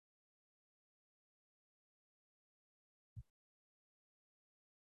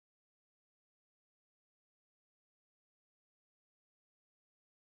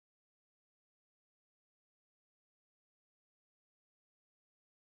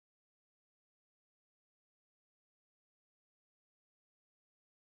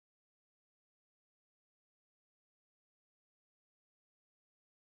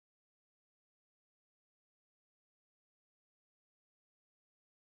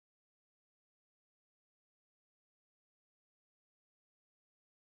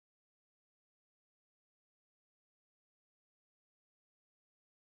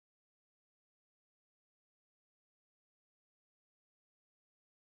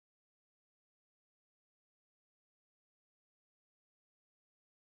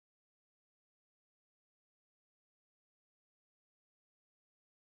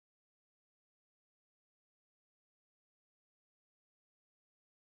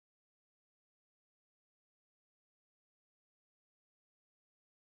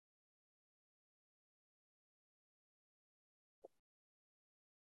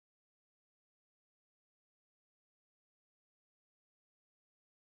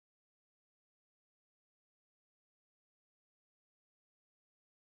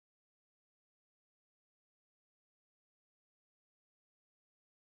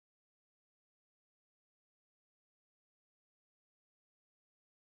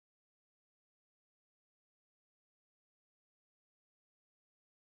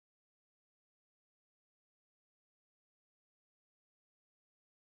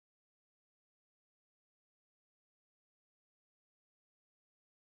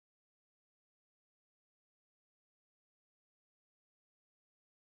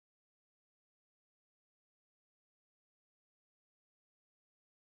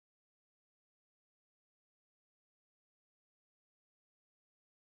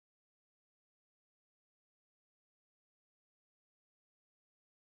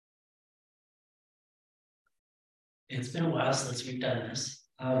 It's been a while since we've done this.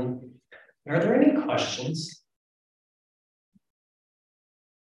 Are there any questions?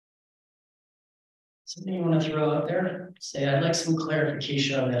 Something you want to throw out there? Say, I'd like some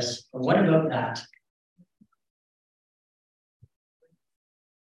clarification on this, or what about that?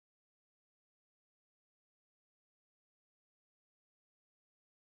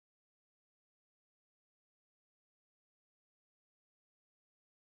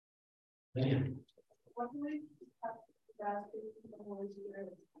 Lydia. What do we have to ask the Holy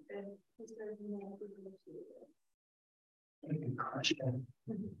Spirit and is there no Good question.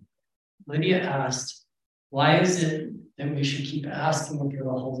 Lydia asked, why is it that we should keep asking for the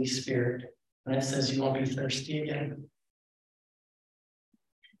Holy Spirit when it says you won't be thirsty again?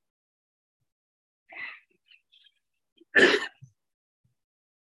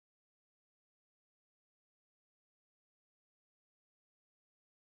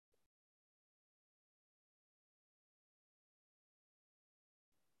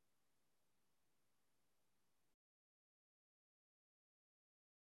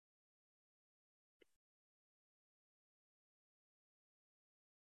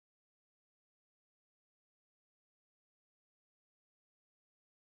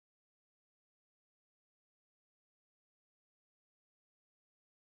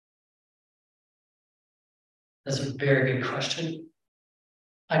 That's a very good question.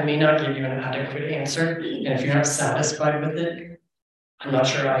 I may not give you an adequate answer, and if you're not satisfied with it, I'm not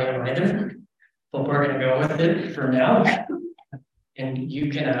sure I am either, but we're going to go with it for now. And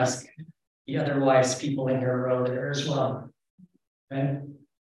you can ask the other wise people in your row there as well. Okay?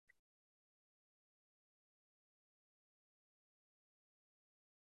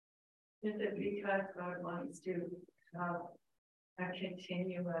 Is it because God wants to have a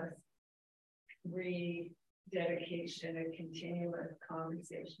continuous rededication, a continuous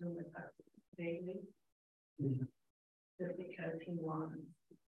conversation with us daily? Mhm. Is it because he wants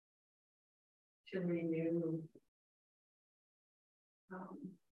to renew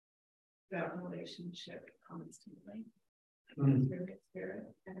that relationship constantly?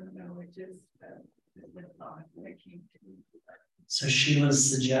 Spirit, I don't know, it just the thought that came to me. So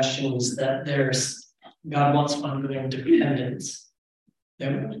Sheila's suggestion was that God wants ongoing dependence,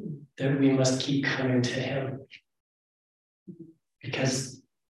 that we must keep coming to him. Because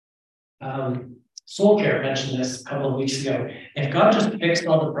Soul Care mentioned this a couple of weeks ago. If God just fixed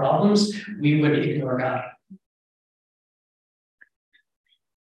all the problems, we would ignore God.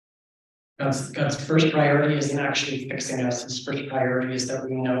 God's first priority isn't actually fixing us. His first priority is that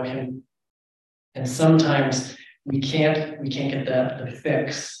we know him. And sometimes we can't get the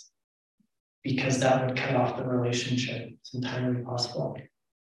fix because that would cut off the relationship. It's entirely possible.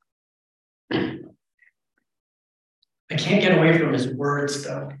 I can't get away from his words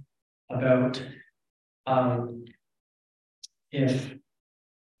though, about if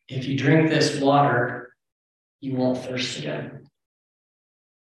you drink this water, you won't thirst again.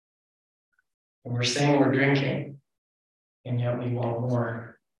 And we're saying we're drinking, and yet we want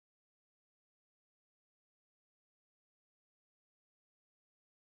more.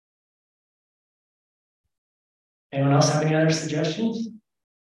 Anyone else have any other suggestions?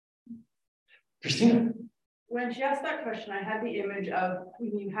 Christina? When she asked that question, I had the image of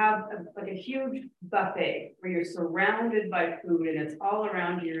when you have like a huge buffet where you're surrounded by food and it's all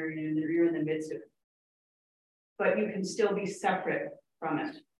around you and you're in the midst of it. But you can still be separate from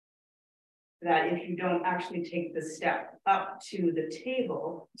it. That if you don't actually take the step up to the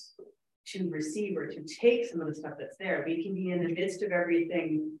table to receive or to take some of the stuff that's there, we can be in the midst of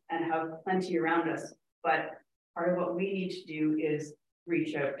everything and have plenty around us. But part of what we need to do is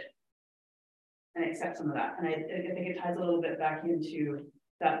reach out and accept some of that. And I think it ties a little bit back into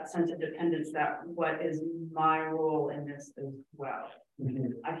that sense of dependence, that what is my role in this as well. Mm-hmm.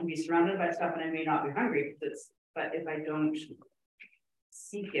 I can be surrounded by stuff and I may not be hungry, but if I don't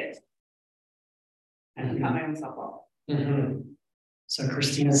seek it, I can cut my own self off. Mm-hmm. So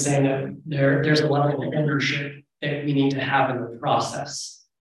Christina's saying that there's a level of ownership that we need to have in the process.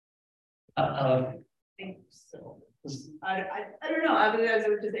 I think so. I don't know. I was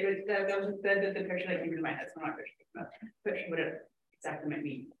just saying that was just the picture that came into my head. So I'm not picture what it exactly might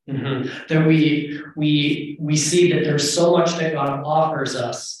mean. Mm-hmm. That we see that there's so much that God offers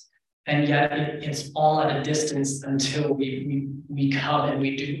us, and yet it's all at a distance until we come and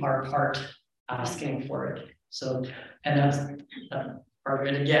we do our part asking for it. So, and that's part of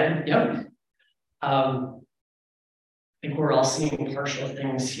it again. Yep. I think we're all seeing partial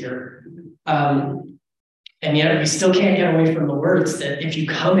things here. And yet we still can't get away from the words that if you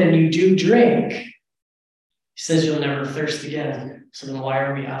come and you do drink, he says you'll never thirst again. So then why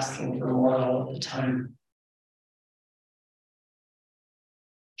are we asking for more all of the time?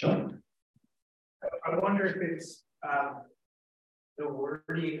 John? I wonder if it's the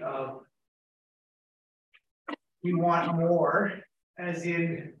wording of we want more, as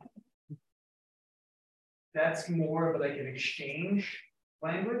in that's more of like an exchange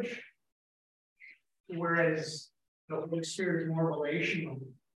language, whereas the Holy Spirit is more relational.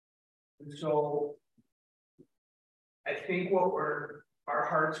 And so I think what our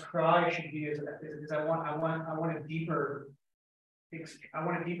heart's cry should be is I want a deeper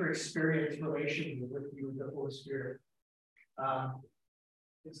experience relation with you, with the Holy Spirit.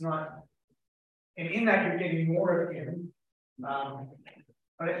 It's not, and in that you're getting more of Him.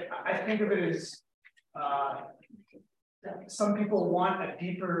 But I think of it as some people want a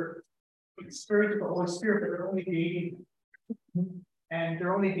deeper experience of the Holy Spirit, but they're only dating, and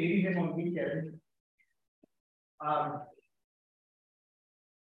they're only dating Him on weekends.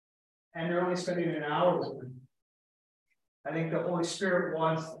 And they're only spending an hour with Him. I think the Holy Spirit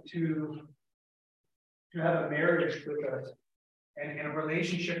wants to have a marriage with us and a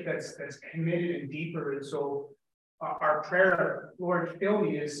relationship that's committed and deeper. And so our prayer, Lord, fill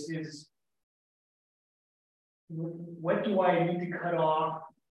me, is what do I need to cut off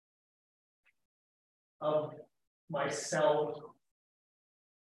of myself?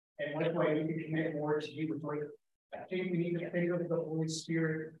 And what do I need to commit more to you? Like, I think we need to think of the Holy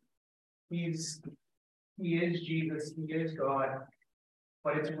Spirit. He is Jesus, He is God,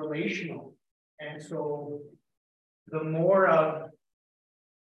 but it's relational. And so the more of,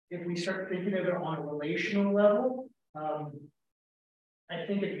 if we start thinking of it on a relational level, I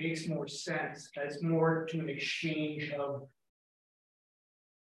think it makes more sense as more to an exchange of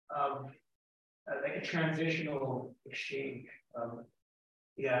like a transitional exchange.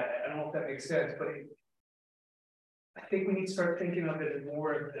 Yeah, I don't know if that makes sense, but I think we need to start thinking of it as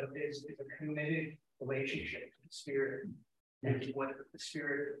more of as a committed relationship to the Spirit and to what the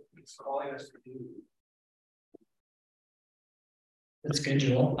Spirit is calling us to do. That's good,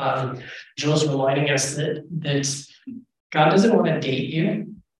 Joel. Joel's reminding us that God doesn't want to date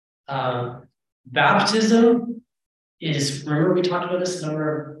you. Baptism is, remember we talked about this a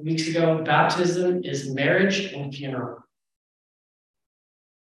number of weeks ago, baptism is marriage and funeral.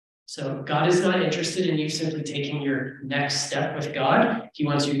 So God is not interested in you simply taking your next step with God. He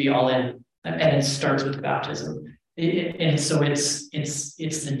wants you to be all in, and it starts with baptism. And so it's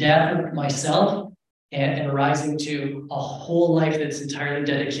the death of myself and rising to a whole life that's entirely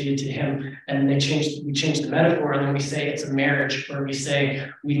dedicated to Him. And we change the metaphor, and then we say it's a marriage, where we say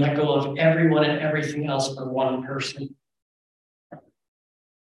we let go of everyone and everything else for one person.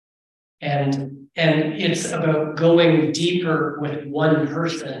 And it's about going deeper with one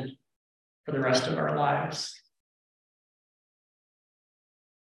person for the rest of our lives.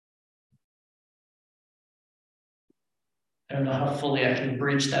 I don't know how fully I can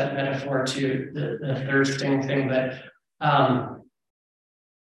bridge that metaphor to the thirsting thing, but I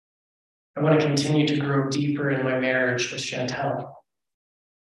want to continue to grow deeper in my marriage with Chantel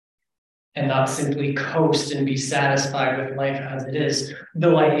and not simply coast and be satisfied with life as it is.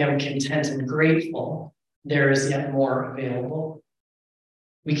 Though I am content and grateful, there is yet more available.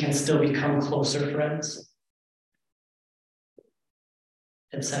 We can still become closer friends,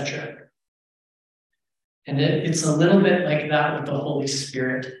 etc. And it's a little bit like that with the Holy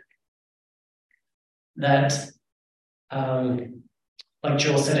Spirit. That, like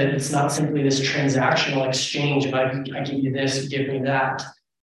Joel said, it's not simply this transactional exchange of I give you this, you give me that.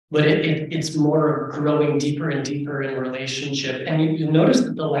 But it's more of growing deeper and deeper in relationship. And you'll notice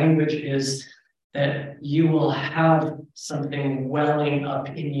that the language is that you will have something welling up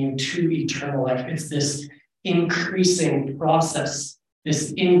in you to eternal life. It's this increasing process,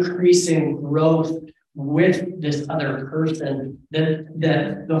 this increasing growth with this other person,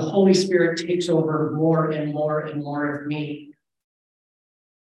 that the Holy Spirit takes over more and more and more of me.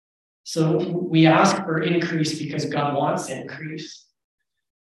 So we ask for increase because God wants increase.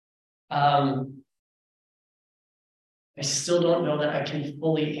 I still don't know that I can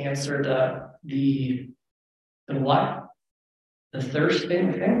fully answer the what? The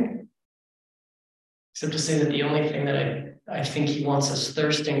thirsting thing? Except to say that the only thing that I think He wants us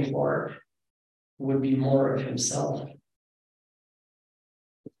thirsting for would be more of Himself.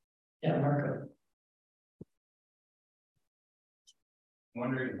 Yeah, Marco. I'm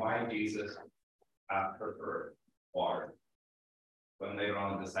wondering why Jesus asked her for water when later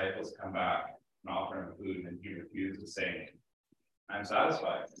on the disciples come back and offer Him food and He refuses, saying, I'm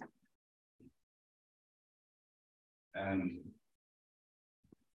satisfied. And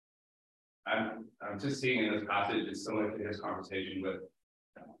I'm just seeing in this passage it's similar to His conversation with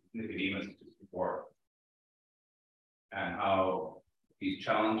Nicodemus just before, and how He's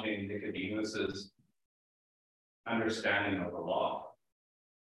challenging Nicodemus's understanding of the law.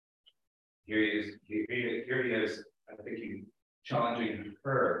 Here he is, I think He's challenging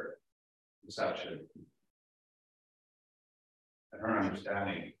her perception and her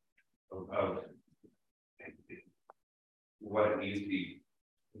understanding of what it means to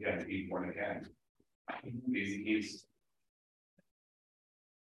be born again. He's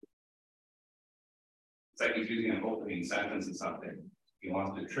like he's using an opening sentence or something. He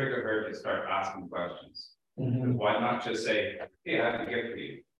wants to trigger her to start asking questions. Mhm. Why not just say, hey, I have a gift for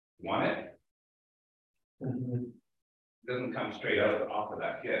you. You want it? Mhm. It doesn't come straight out off of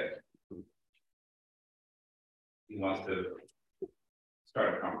that gift. He wants to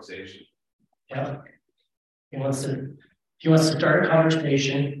start a conversation. Yeah. He wants to start a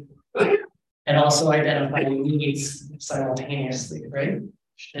conversation and also identify needs simultaneously, right?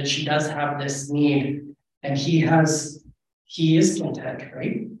 That she does have this need, and he is content,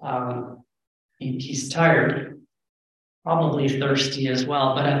 right? He's tired, probably thirsty as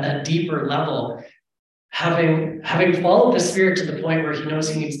well, but at that deeper level, having followed the Spirit to the point where he knows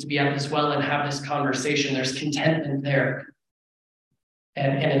he needs to be at this well and have this conversation, there's contentment there.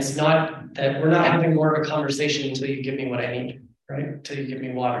 And it's not that we're not having more of a conversation until you give me what I need, right? Until you give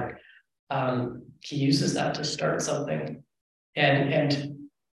me water. He uses that to start something. And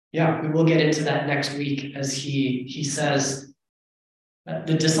yeah, we will get into that next week as he says,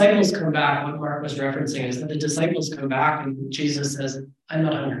 the disciples come back. What Mark was referencing is that the disciples come back and Jesus says, I'm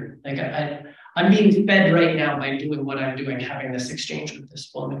not hungry. Like I'm being fed right now by doing what I'm doing, having this exchange with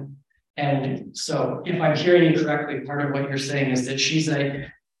this woman. And so if I'm hearing you correctly, part of what you're saying is that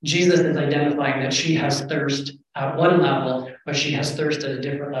Jesus is identifying that she has thirst at one level, but she has thirst at a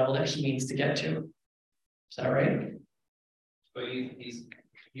different level that he needs to get to. Is that right? But he's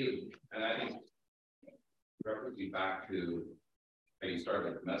and I think referencing back to how you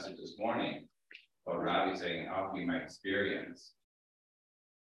started the message this morning about Ravi saying, how be my experience?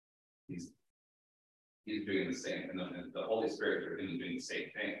 He's doing the same, and the Holy Spirit are doing the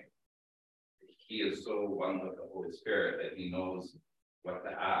same thing. He is so one with the Holy Spirit that he knows what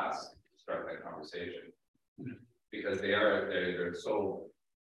to ask to start that conversation. Because they're so,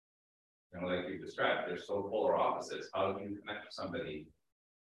 like you described, they're so polar opposites. How do you connect with somebody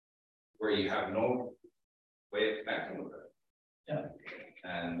where you have no way of connecting with them? Yeah.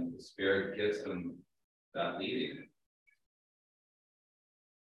 And the Spirit gives them that leading.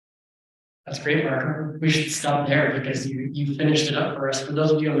 That's great, Mark. We should stop there because you finished it up for us. For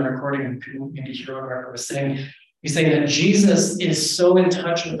those of you on the recording who couldn't maybe hear what Mark was saying, he's saying that Jesus is so in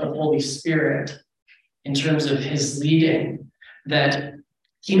touch with the Holy Spirit in terms of his leading that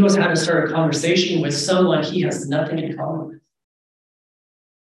he knows how to start a conversation with someone he has nothing in common with.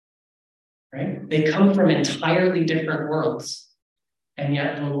 Right? They come from entirely different worlds. And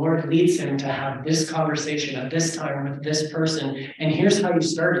yet the Lord leads him to have this conversation at this time with this person. And here's how you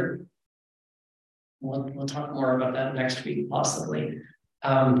started. We'll talk more about that next week, possibly.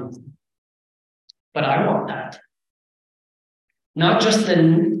 But I want that. Not just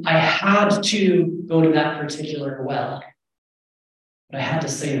I had to go to that particular well, but I had to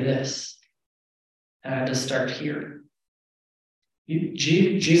say this. And I had to start here.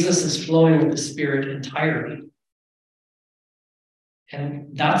 Jesus is flowing with the Spirit entirely. And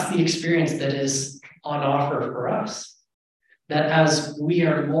that's the experience that is on offer for us. That as we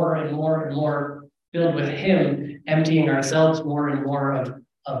are more and more and more filled with him, emptying ourselves more and more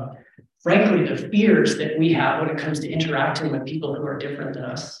of frankly, the fears that we have when it comes to interacting with people who are different than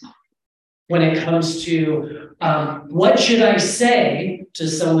us. When it comes to what should I say to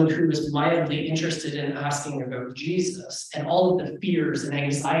someone who is mildly interested in asking about Jesus, and all of the fears and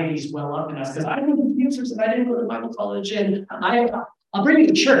anxieties well up in us because I don't know the answers and I didn't go to Bible college and I'll bring you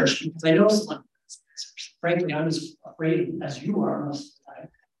to church because I know someone. Frankly, I'm as afraid as you are most of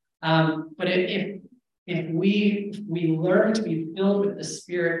the time. But if we learn to be filled with the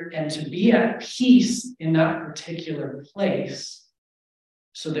Spirit and to be at peace in that particular place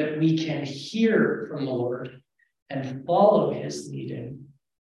so that we can hear from the Lord and follow his leading,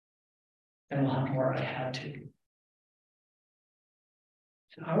 then we'll have more I had to.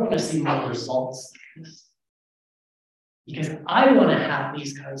 And I want to see more results like this. Because I want to have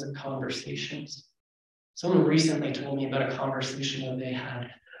these kinds of conversations. Someone recently told me about a conversation that they had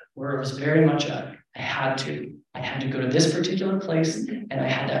where it was very much I had to go to this particular place and I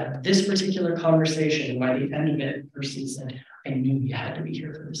had to have this particular conversation. And by the end of it, the person said, I knew you had to be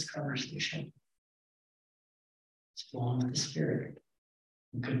here for this conversation. It's flowing with the Spirit.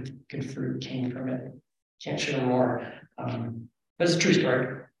 Good fruit came from it. Can't share more. But it's a true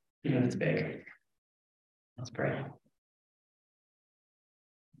story, even if it's big. Let's pray.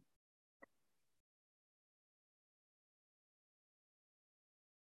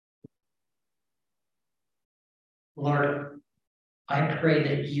 Lord, I pray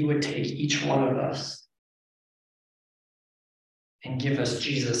that you would take each one of us and give us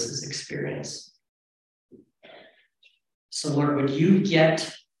Jesus's experience. So Lord, would you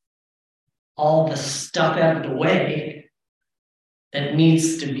get all the stuff out of the way that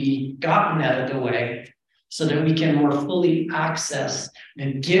needs to be gotten out of the way so that we can more fully access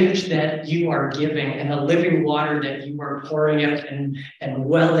the gift that you are giving and the living water that you are pouring out and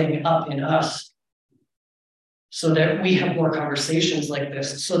welling up in us, so that we have more conversations like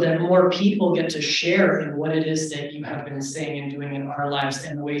this, so that more people get to share in what it is that you have been saying and doing in our lives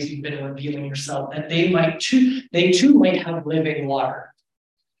and the ways you've been revealing yourself, that they too might have living water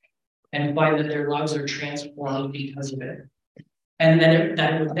and find that their lives are transformed because of it. And then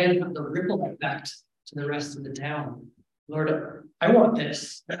that would then have the ripple effect to the rest of the town. Lord, I want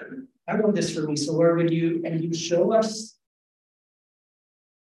this. I want this for me. So Lord, would you show us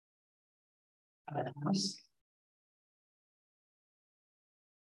how to ask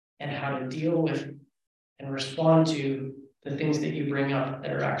and how to deal with and respond to the things that you bring up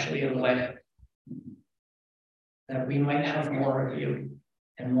that are actually in the way, that we might have more of you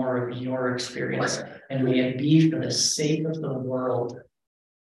and more of your experience, and may it be for the sake of the world,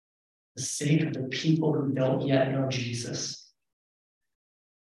 the sake of the people who don't yet know Jesus.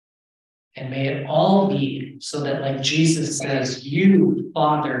 And may it all be so that, like Jesus says, you,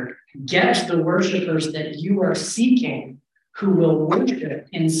 Father, get the worshipers that you are seeking, who will worship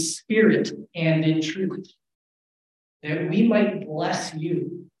in spirit and in truth, that we might bless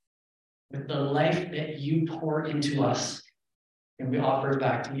you with the life that you pour into us, and we offer it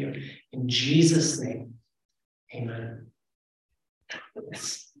back to you. In Jesus' name, amen.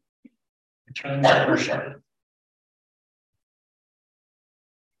 Yes. Return to worship.